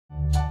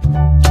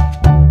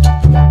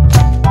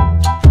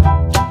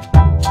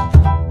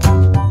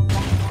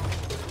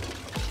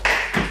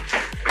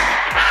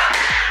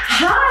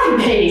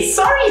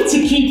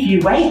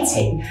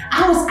waiting,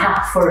 I was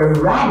out for a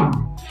run.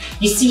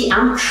 You see,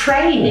 I'm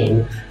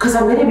training because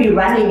I'm going to be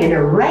running in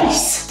a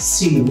race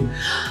soon.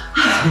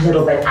 I'm a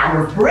little bit out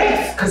of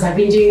breath because I've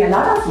been doing a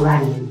lot of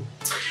running.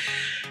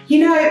 You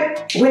know,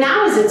 when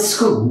I was at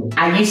school,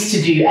 I used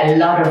to do a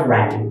lot of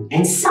running,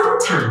 and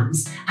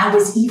sometimes I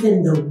was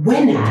even the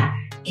winner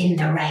in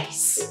the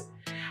race.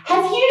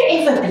 Have you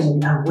ever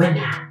been a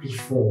winner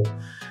before?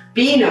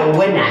 Being a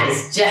winner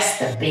is just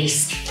the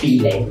best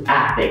feeling,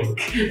 I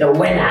think. The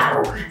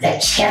winner, the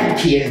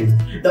champion,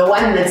 the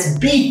one that's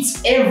beat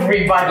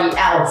everybody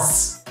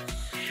else.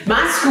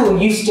 My school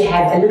used to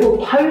have a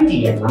little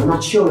podium. I'm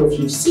not sure if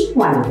you've seen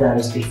one of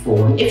those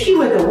before. And if you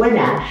were the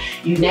winner,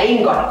 your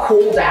name got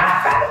called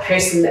out by the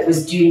person that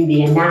was doing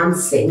the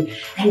announcing,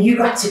 and you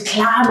got to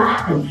climb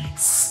up and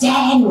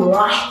stand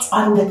right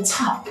on the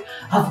top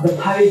of the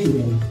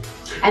podium.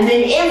 And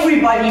then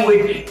everybody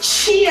would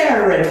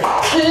cheer and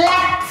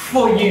clap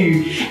for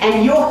you,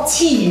 and your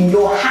team,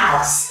 your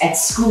house at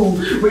school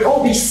would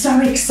all be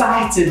so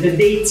excited that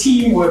their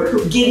team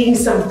were getting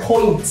some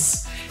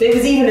points. There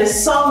was even a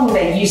song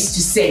they used to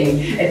sing.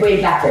 It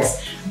went like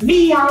this: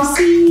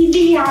 V-I-C,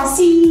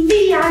 V-I-C,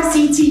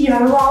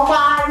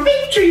 V-I-C-T-O-R-Y,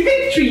 victory,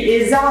 victory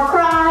is our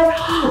cry.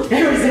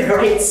 It was a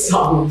great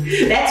song.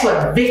 That's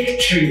what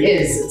victory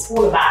is. It's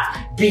all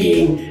about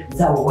being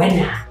the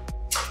winner.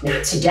 Now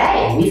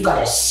today, we've got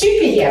a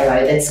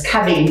superhero that's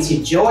coming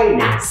to join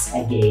us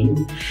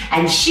again,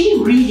 and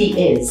she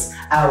really is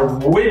a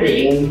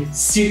winning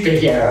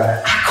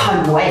superhero. I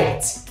can't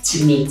wait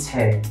to meet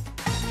her.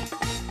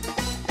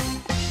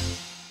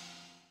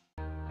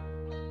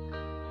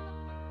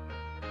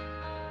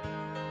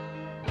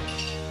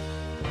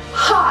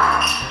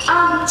 Hi,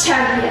 I'm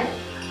Champion.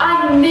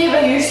 I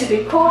never used to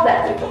be called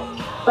that before,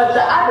 but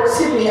the other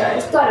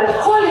superheroes started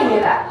calling me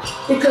that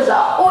because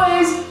I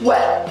always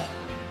win.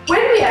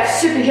 When we have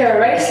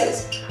superhero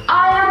races,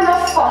 I am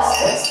the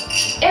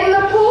fastest. In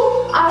the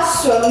pool, I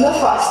swim the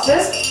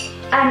fastest.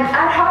 And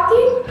at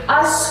hockey,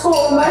 I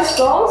score most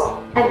goals.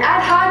 And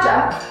at high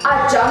jump,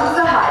 I jump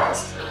the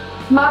highest.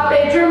 My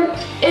bedroom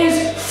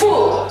is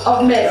full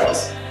of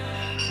medals.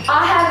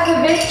 I have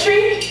the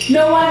victory.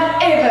 No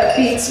one ever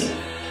beats me.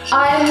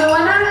 I am the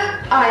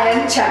winner. I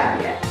am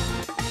champion.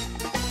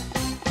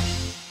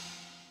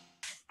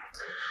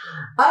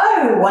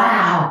 Oh,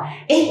 wow.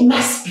 It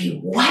must be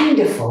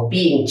wonderful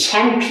being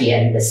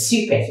Champion, the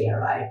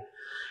superhero.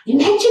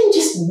 Imagine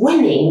just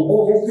winning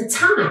all the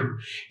time.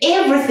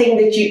 Everything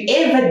that you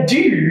ever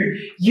do,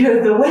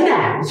 you're the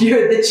winner.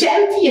 You're the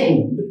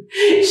champion.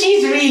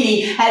 She's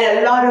really had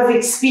a lot of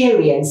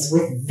experience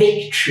with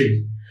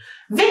victory.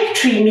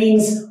 Victory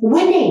means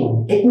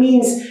winning. It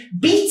means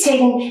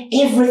beating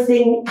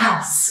everything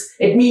else.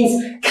 It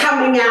means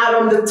coming out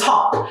on the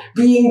top,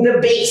 being the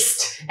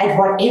best at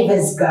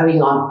whatever's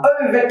going on,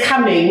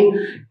 overcoming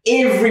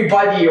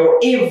everybody or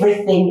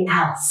everything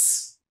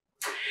else.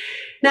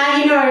 Now,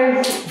 you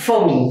know,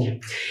 for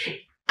me,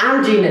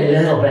 I'm doing a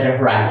little bit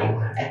of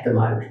running at the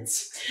moment.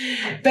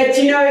 But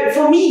you know,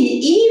 for me,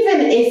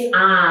 even if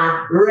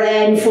I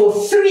ran for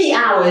 3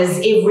 hours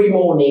every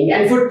morning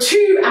and for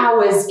 2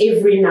 hours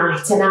every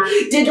night, and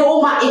I did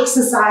all my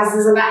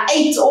exercises and I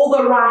ate all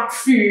the right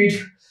food,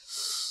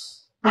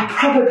 I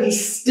probably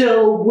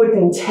still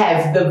wouldn't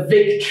have the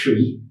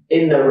victory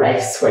in the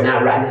race when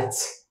I run it.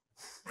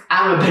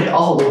 I'm a bit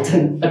old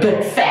and a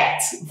bit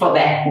fat for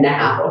that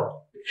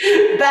now.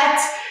 But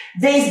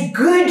there's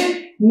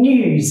good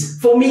news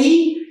for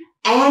me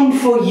and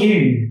for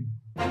you.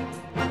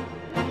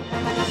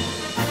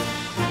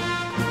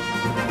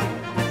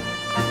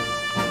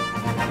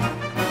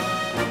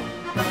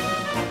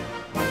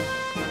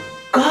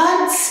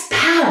 God's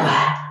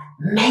power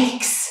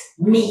makes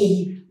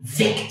me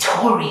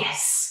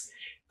victorious.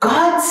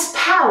 God's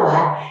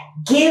power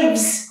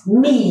gives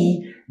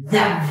me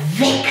the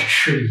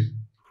victory.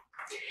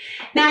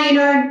 Now, you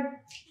know,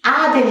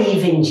 I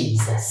believe in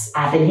Jesus.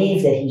 I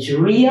believe that he's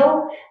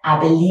real. I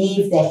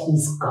believe that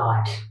he's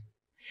God.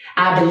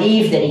 I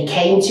believe that he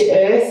came to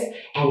earth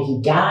and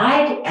he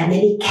died and then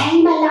he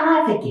came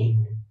alive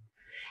again.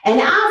 And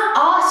I've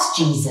asked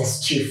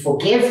Jesus to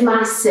forgive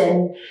my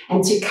sin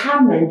and to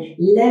come and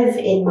live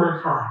in my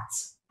heart.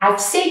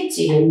 I've said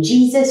to him,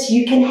 Jesus,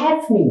 you can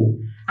have me.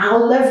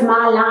 I'll live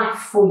my life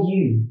for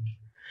you.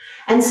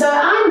 And so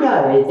I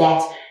know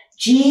that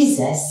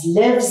Jesus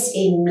lives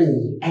in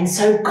me, and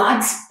so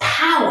God's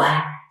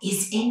power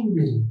is in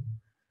me.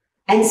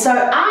 And so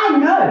I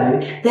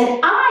know that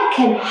I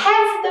can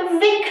have the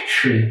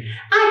victory.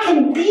 I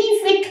can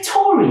be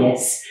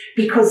victorious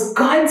because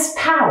God's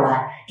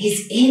power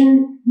is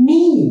in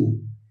me.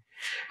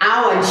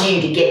 I want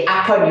you to get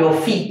up on your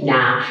feet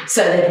now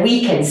so that we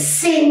can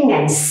sing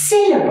and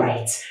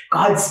celebrate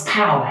God's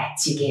power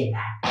together.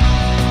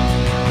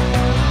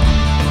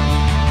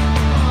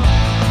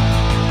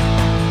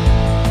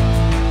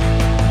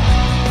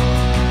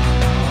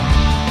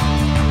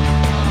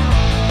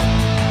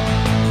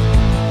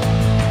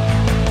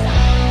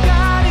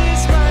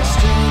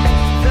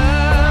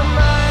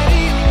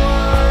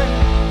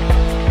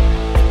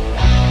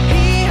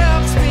 He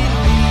helps me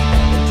lead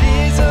the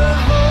days of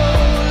hope.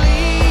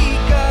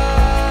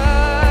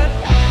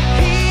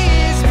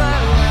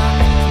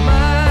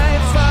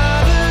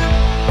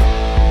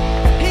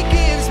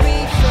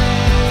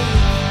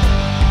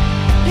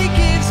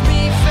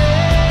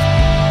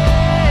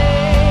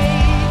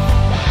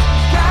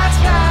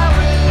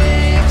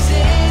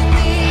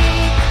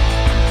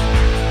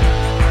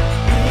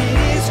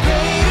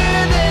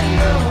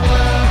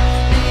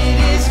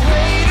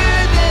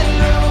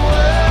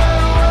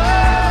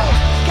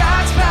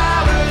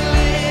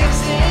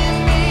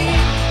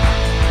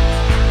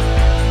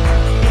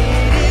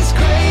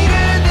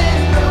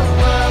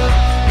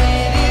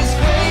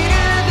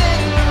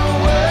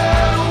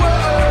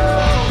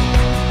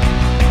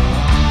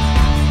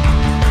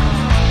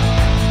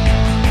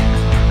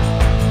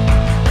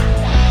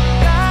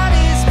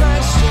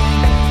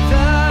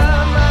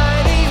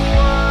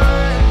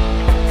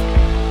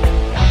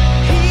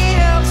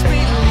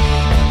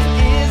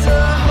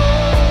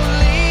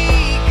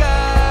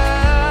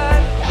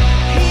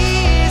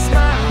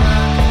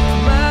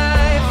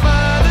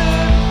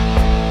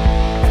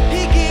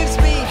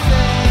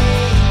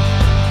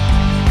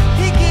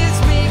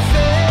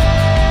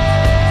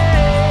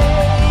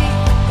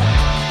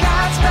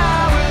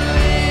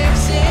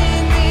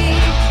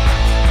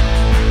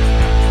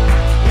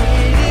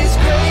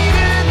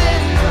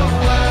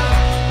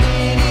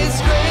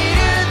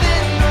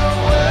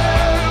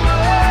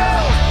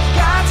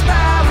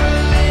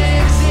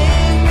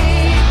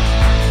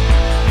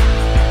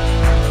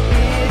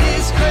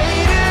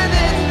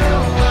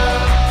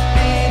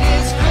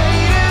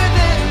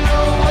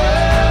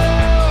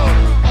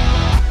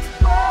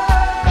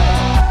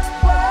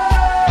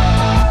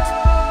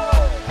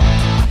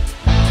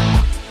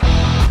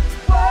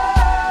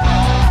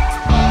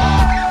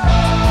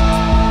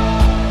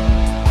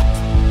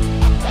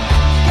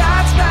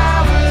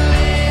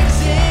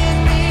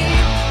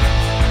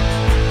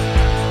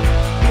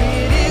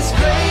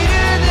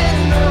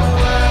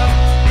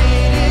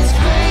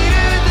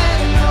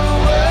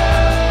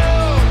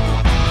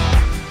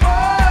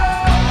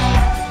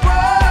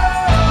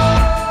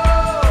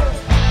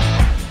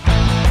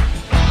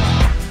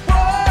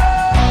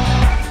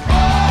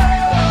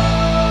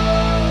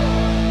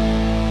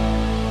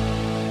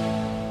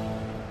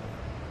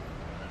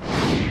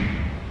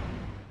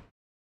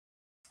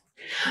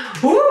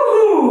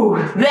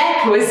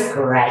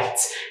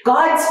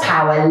 God's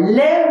power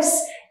lives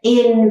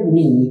in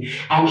me,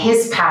 and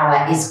his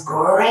power is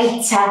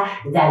greater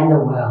than the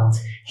world.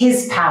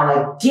 His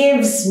power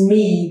gives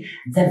me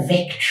the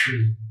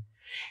victory.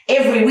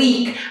 Every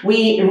week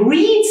we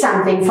read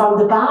something from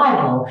the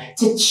Bible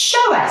to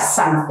show us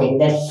something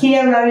that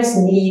heroes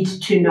need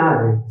to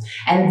know.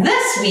 And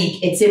this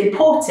week it's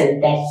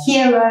important that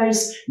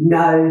heroes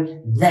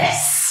know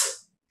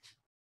this.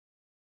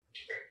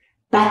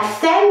 But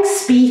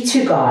thanks be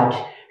to God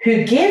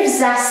who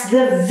gives us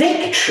the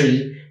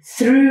victory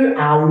through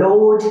our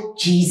Lord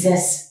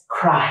Jesus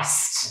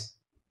Christ.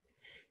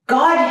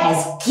 God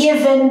has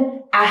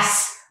given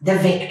us the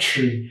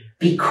victory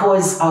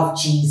because of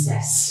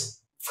Jesus.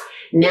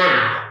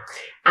 Now,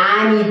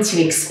 I need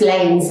to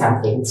explain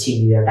something to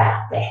you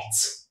about that.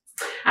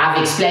 I've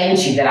explained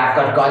to you that I've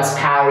got God's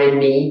power in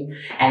me,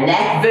 and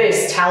that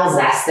verse tells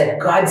us that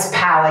God's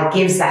power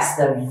gives us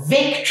the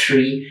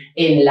victory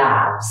in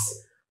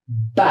lives.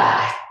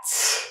 But,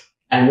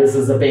 and this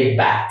is a big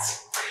but,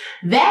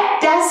 that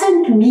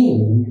doesn't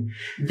mean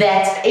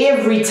that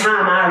every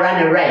time I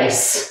run a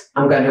race,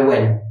 I'm going to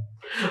win.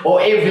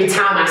 Or every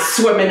time I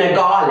swim in a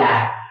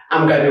gala,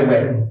 I'm going to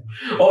win.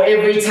 Or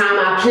every time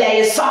I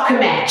play a soccer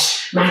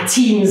match, my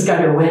team's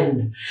going to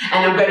win.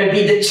 And I'm going to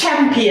be the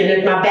champion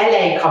at my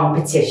ballet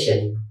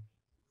competition.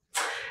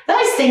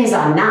 Those things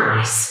are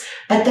nice,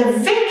 but the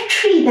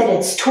victory that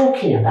it's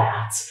talking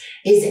about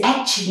is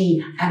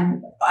actually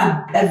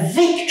a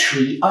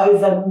victory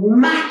over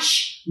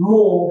much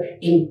more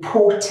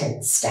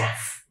important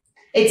stuff.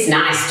 It's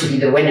nice to be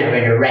the winner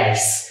in a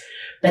race,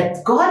 but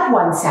God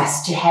wants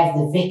us to have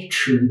the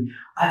victory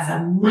over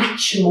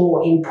much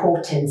more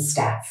important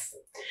stuff.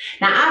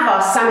 Now, I've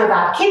asked some of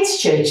our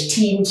kids' church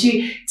team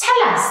to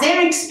tell us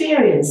their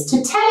experience,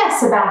 to tell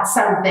us about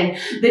something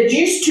that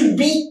used to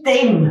beat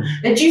them,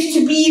 that used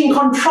to be in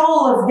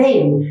control of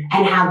them,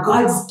 and how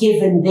God's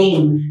given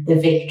them the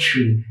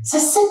victory. So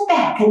sit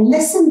back and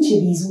listen to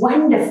these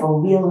wonderful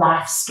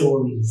real-life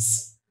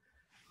stories.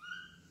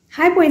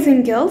 Hi boys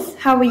and girls,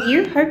 how are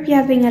you? Hope you're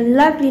having a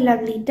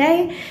lovely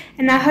day,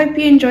 and I hope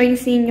you're enjoying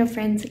seeing your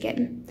friends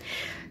again.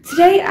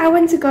 Today I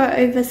want to go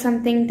over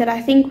something that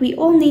I think we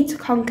all need to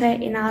conquer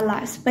in our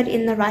lives, but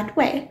in the right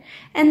way,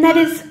 and that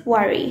is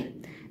worry.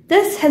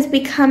 This has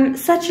become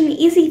such an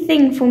easy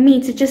thing for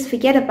me to just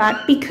forget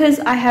about because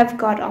I have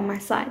God on my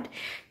side.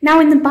 Now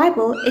in the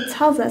Bible, it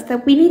tells us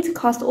that we need to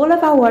cast all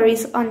of our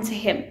worries onto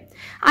Him.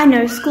 I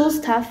know school's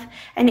tough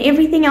and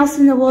everything else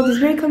in the world is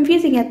very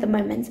confusing at the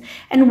moment,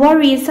 and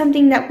worry is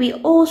something that we're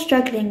all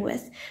struggling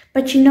with.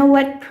 But you know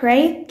what?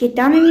 Pray, get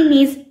down on your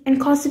knees and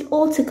cast it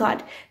all to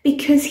God,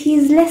 because He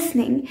is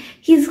listening.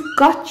 He's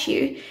got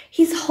you.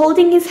 He's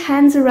holding His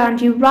hands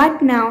around you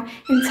right now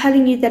and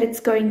telling you that it's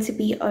going to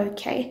be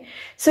okay.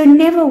 So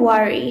never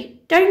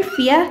worry. Don't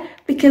fear,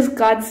 because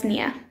God's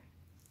near.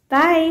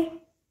 Bye.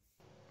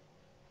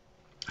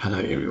 Hello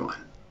everyone.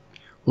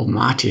 Well,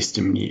 my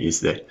testimony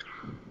is that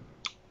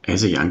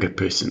as a younger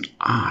person,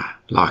 I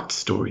liked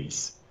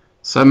stories.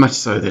 So much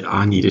so that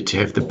I needed to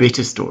have the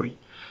better story.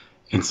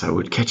 And so I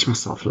would catch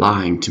myself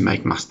lying to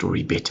make my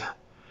story better.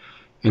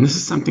 And this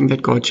is something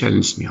that God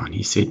challenged me on.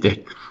 He said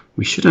that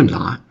we shouldn't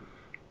lie.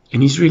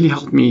 And He's really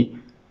helped me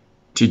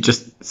to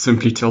just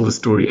simply tell the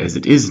story as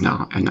it is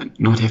now and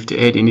not have to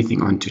add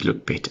anything on to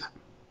look better.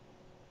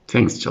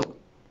 Thanks, Jill.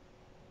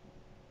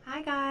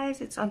 Hi guys,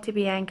 it's Auntie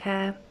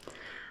Bianca.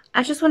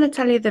 I just want to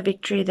tell you the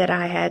victory that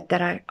I had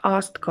that I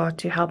asked God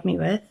to help me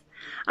with.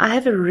 I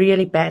have a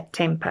really bad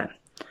temper.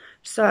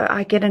 So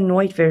I get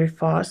annoyed very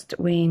fast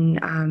when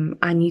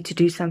I need to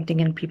do something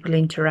and people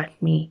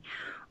interrupt me,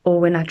 or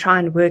when I try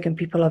and work and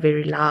people are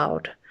very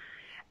loud.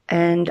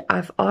 And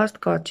I've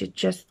asked God to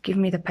just give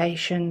me the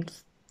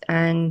patience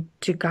and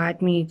to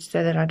guide me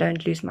so that I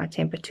don't lose my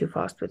temper too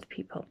fast with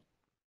people.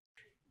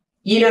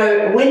 You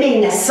know,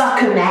 winning a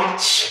soccer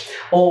match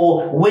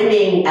or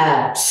winning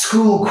a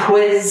school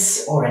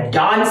quiz or a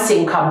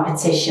dancing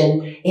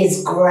competition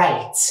is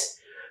great.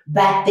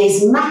 But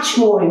there's much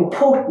more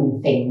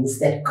important things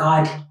that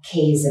God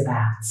cares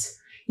about.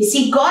 You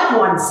see, God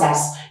wants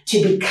us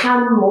to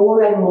become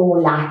more and more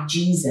like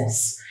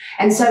Jesus.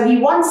 And so He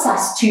wants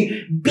us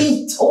to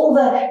beat all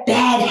the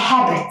bad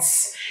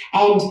habits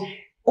and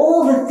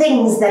all the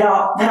things that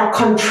are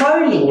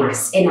controlling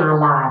us in our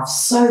lives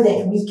so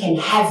that we can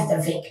have the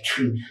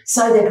victory,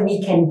 so that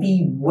we can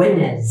be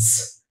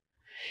winners.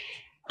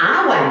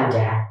 I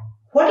wonder,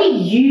 what do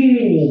you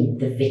need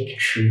the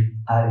victory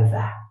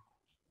over?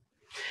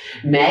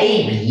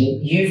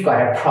 Maybe you've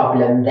got a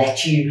problem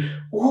that you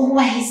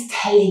always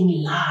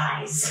telling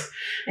lies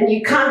and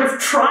you kind of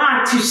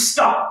try to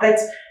stop, but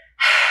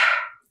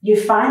you're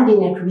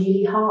finding it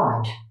really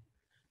hard.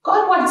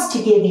 God wants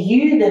to give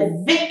you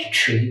the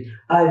victory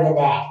over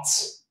that.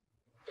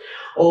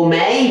 Or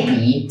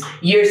maybe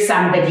you're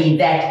somebody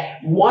that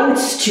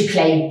wants to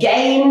play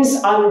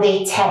games on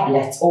their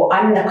tablet or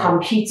on the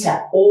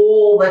computer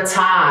all the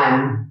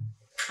time.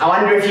 I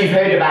wonder if you've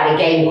heard about a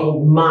game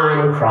called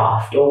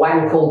Minecraft or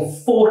one called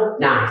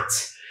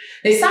Fortnite.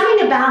 There's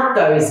something about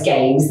those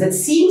games that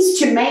seems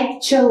to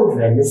make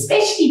children,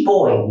 especially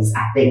boys,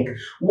 I think,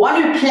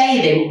 want to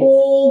play them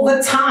all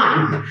the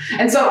time.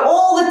 And so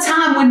all the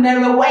time when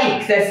they're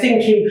awake, they're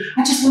thinking,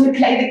 I just want to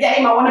play the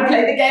game, I want to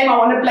play the game, I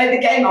want to play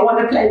the game, I want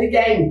to play the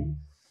game.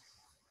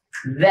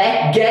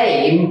 That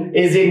game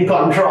is in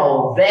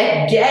control.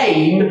 That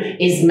game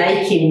is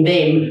making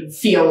them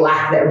feel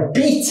like they're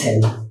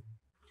beaten.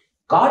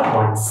 God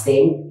wants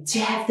them to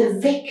have the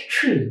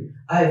victory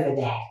over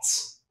that.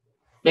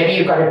 Maybe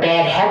you've got a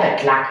bad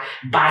habit like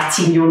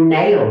biting your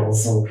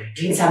nails or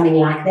doing something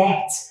like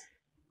that.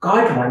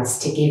 God wants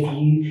to give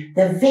you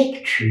the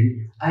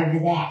victory over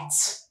that.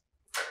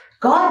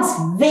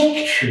 God's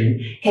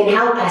victory can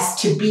help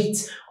us to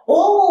beat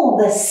all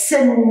the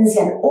sins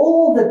and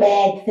all the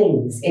bad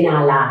things in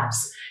our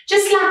lives,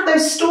 just like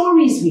those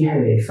stories we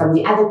heard from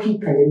the other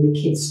people in the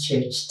kids'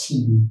 church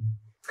team.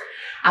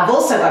 I've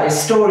also got a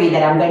story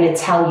that I'm going to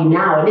tell you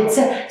now, and it's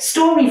a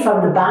story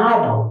from the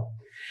Bible.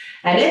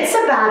 And it's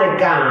about a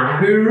guy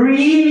who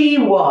really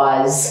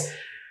was,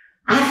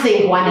 I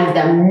think, one of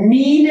the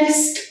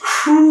meanest,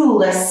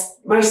 cruelest,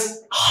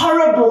 most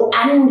horrible,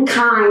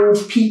 unkind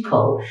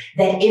people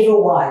that ever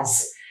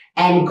was.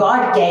 And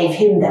God gave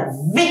him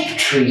the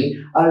victory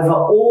over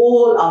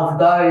all of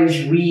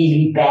those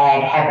really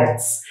bad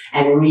habits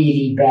and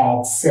really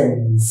bad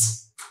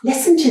sins.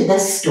 Listen to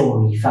this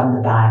story from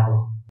the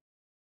Bible.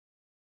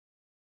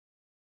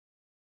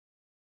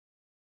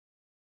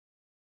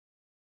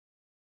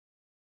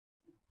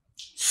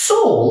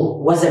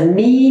 Saul was a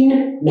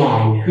mean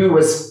man who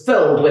was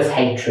filled with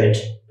hatred.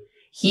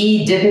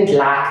 He didn't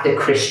like the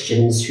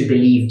Christians who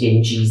believed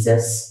in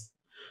Jesus.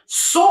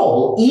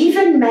 Saul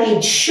even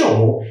made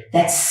sure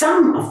that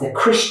some of the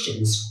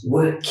Christians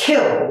were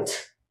killed.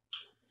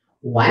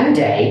 One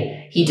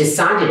day, he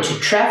decided to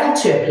travel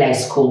to a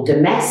place called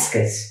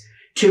Damascus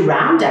to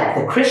round up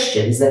the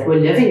Christians that were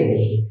living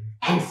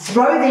there and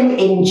throw them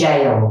in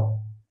jail.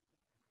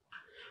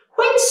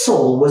 When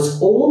Saul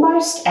was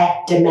almost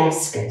at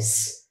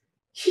Damascus,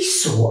 he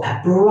saw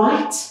a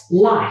bright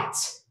light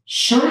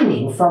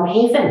shining from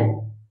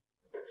heaven.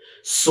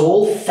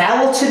 Saul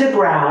fell to the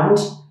ground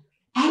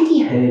and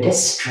he heard a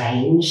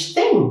strange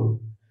thing.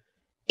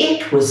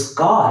 It was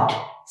God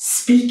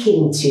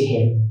speaking to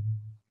him.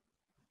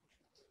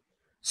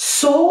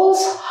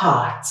 Saul's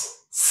heart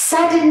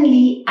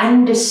suddenly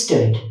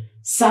understood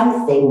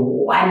something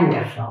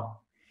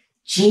wonderful.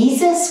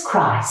 Jesus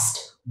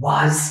Christ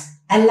was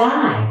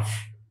alive.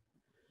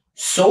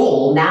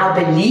 Saul now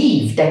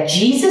believed that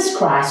Jesus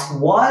Christ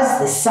was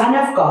the Son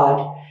of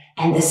God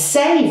and the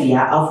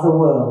Savior of the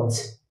world.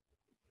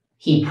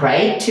 He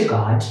prayed to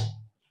God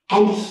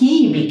and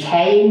he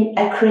became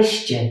a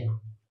Christian.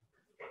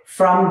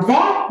 From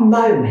that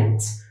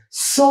moment,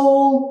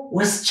 Saul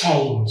was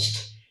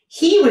changed.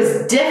 He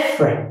was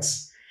different.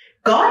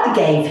 God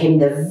gave him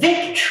the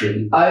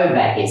victory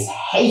over his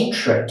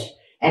hatred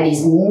and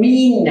his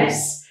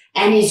meanness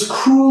and his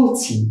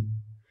cruelty.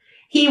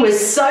 He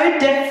was so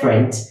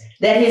different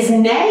that his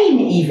name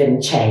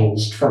even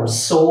changed from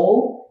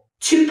Saul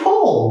to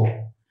Paul.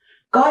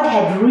 God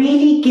had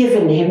really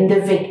given him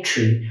the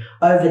victory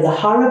over the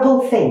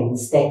horrible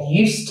things that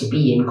used to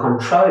be in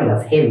control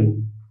of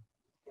him.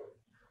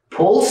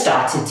 Paul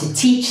started to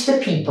teach the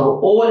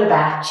people all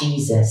about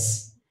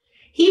Jesus.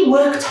 He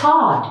worked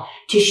hard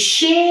to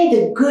share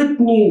the good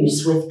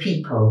news with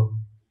people.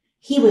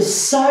 He was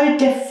so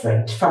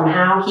different from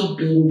how he'd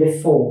been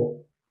before.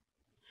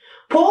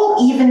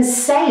 Paul even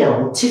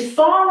sailed to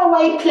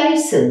faraway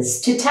places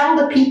to tell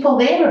the people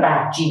there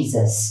about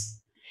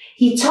Jesus.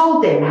 He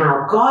told them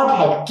how God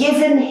had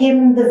given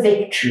him the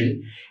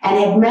victory and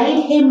had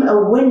made him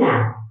a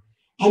winner,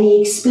 and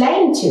he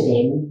explained to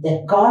them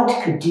that God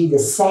could do the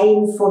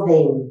same for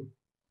them.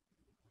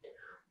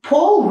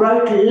 Paul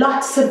wrote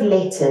lots of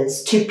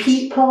letters to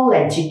people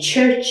and to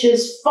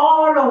churches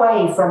far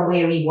away from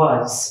where he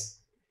was.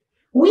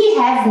 We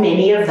have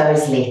many of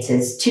those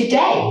letters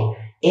today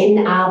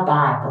in our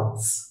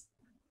Bibles.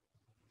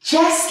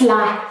 Just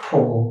like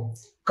Paul,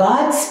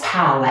 God's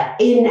power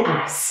in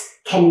us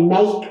can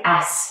make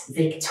us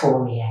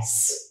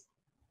victorious.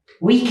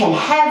 We can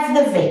have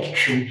the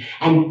victory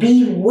and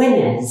be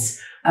winners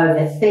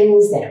over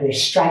things that we're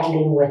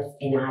struggling with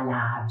in our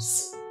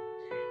lives.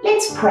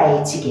 Let's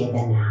pray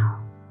together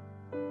now.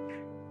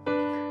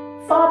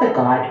 Father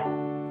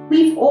God,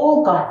 we've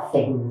all got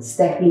things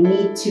that we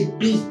need to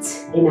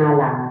beat in our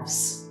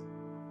lives.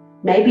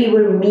 Maybe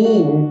we're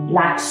mean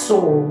like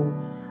Saul,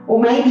 or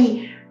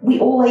maybe we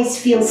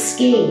always feel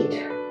scared,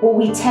 or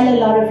we tell a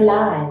lot of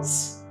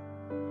lies.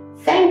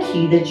 Thank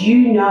you that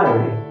you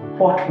know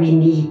what we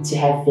need to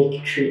have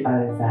victory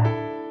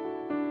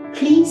over.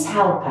 Please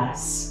help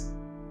us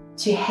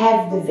to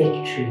have the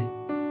victory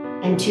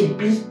and to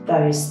beat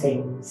those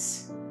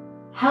things.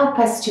 Help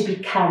us to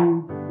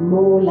become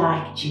more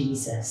like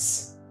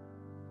Jesus.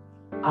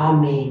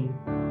 Amen.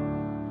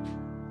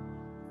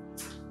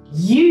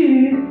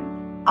 You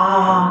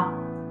are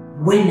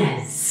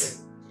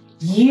winners.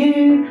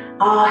 You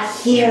are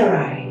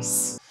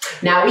heroes.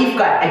 Now we've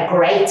got a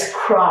great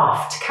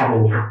craft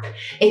coming up.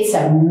 It's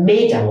a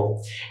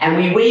medal, and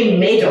we wear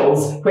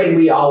medals when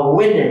we are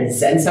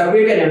winners. And so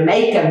we're going to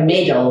make a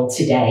medal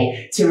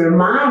today to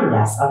remind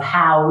us of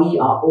how we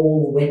are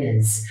all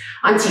winners.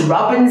 Auntie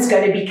Robin's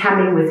going to be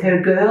coming with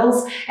her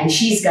girls, and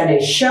she's going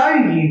to show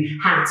you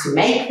how to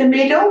make the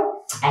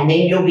medal, and then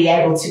you'll be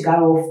able to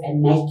go off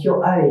and make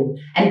your own.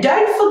 And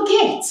don't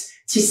forget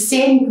to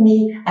send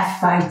me a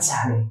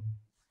photo.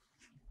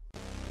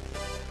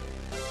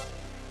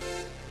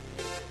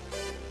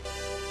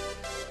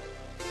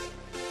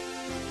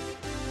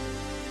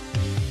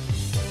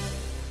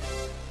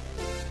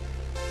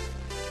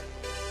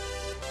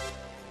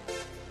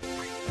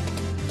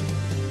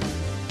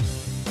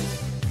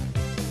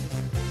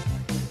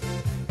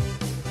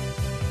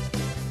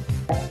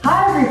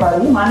 Hi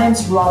everybody, my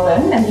name's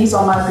Robin and these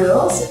are my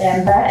girls,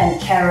 Amber and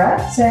Kara.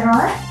 Say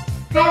hi.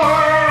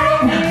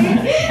 Hello!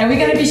 And we're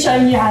going to be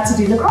showing you how to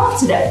do the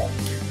craft today.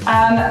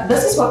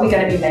 This is what we're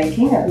going to be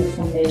making, a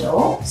beautiful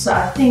medal. So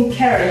I think,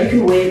 Kara, you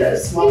can wear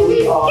this while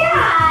we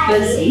are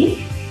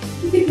busy.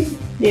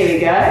 There we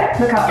go.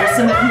 Look how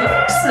awesome it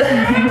looks.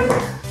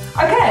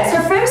 Okay,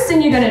 so first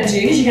thing you're going to do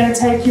is you're going to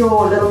take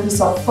your little piece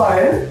of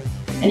foam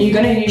and you're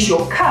going to use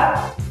your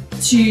cup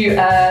to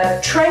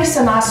trace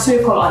a nice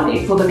circle on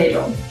there for the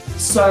medal.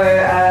 So,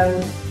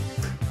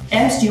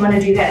 Ams, do you want to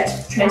do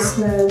that? Trace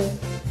the...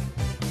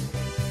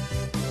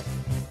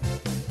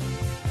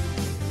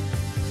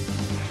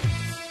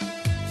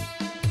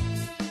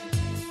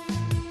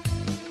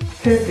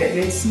 Perfect,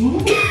 let's see.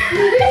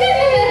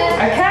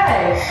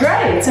 Okay,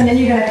 great. And then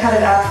you're going to cut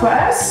it out for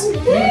us.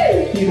 You're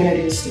going to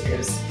do the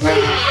stickers.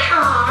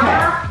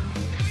 Okay.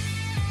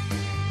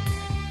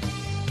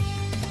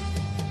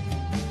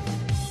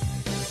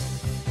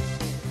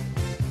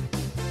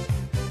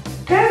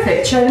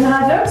 Perfect, show them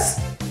how it looks.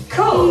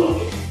 Cool.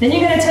 Then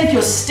you're going to take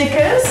your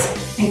stickers,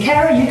 and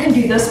Kara, you can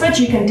do this bit.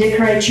 You can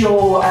decorate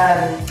your,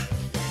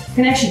 you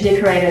can actually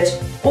decorate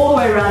it all the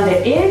way around the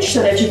edge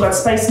so that you've got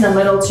space in the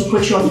middle to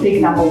put your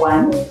big number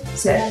 1.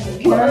 So,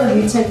 Kara,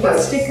 you take your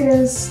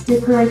stickers,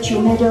 decorate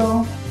your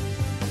medal.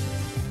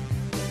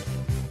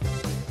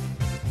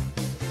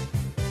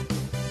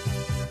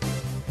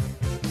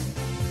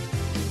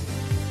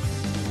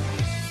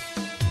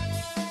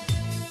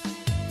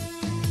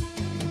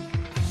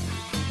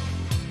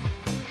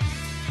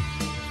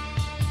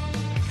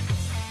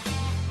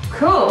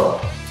 Cool.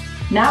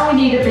 Now we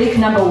need a big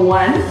number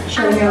 1.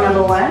 Show me your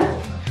number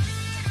 1.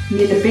 You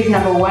need a big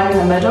number 1 in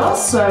the middle.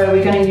 So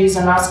we're going to use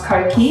a nice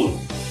Cokie.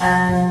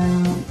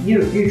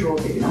 You draw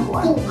a big number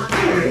 1.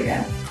 There we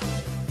go.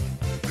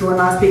 Draw a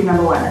nice big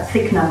number 1, a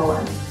thick number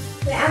 1.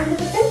 Wait, I'm going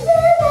to put it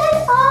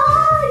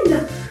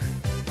on.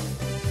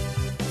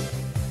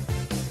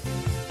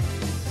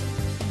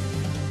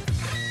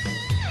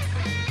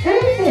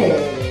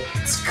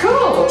 Perfect. It's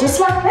cool, just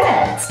like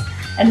that.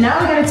 And now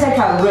we're going to take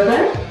our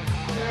ribbon.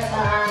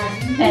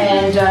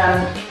 And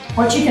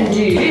what you can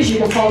do is you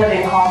can fold it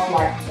in half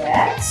like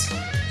that.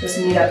 Just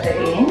meet up the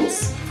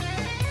ends.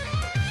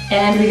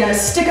 And we're going to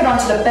stick it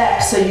onto the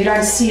back so you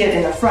don't see it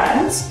in the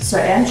front. So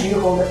Ange, you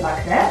hold it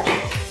like that.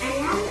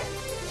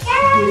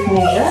 With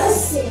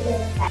measures.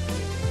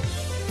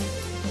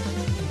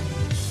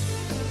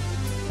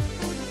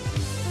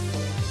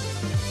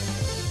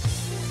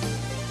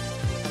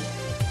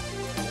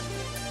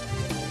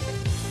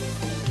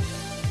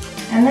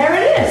 And there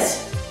it is.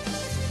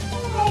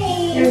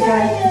 Here we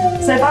go.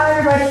 Say bye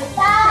everybody.